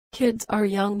Kids are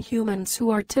young humans who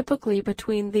are typically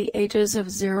between the ages of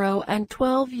 0 and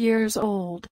 12 years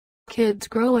old. Kids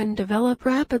grow and develop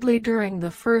rapidly during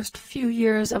the first few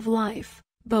years of life,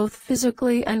 both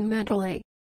physically and mentally.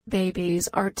 Babies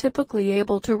are typically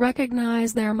able to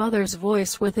recognize their mother's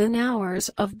voice within hours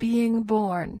of being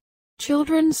born.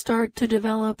 Children start to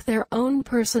develop their own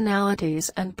personalities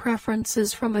and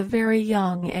preferences from a very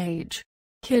young age.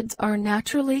 Kids are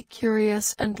naturally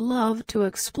curious and love to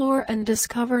explore and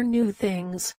discover new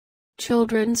things.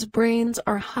 Children's brains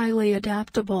are highly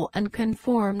adaptable and can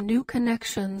form new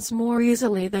connections more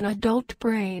easily than adult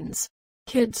brains.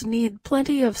 Kids need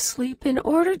plenty of sleep in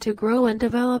order to grow and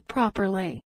develop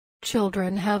properly.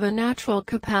 Children have a natural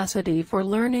capacity for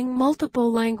learning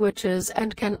multiple languages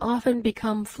and can often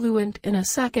become fluent in a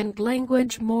second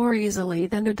language more easily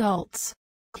than adults.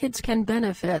 Kids can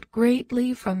benefit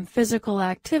greatly from physical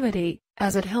activity,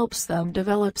 as it helps them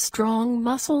develop strong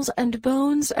muscles and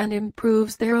bones and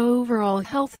improves their overall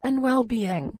health and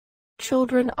well-being.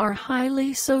 Children are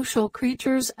highly social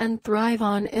creatures and thrive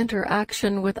on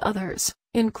interaction with others,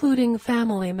 including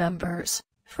family members,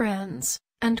 friends,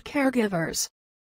 and caregivers.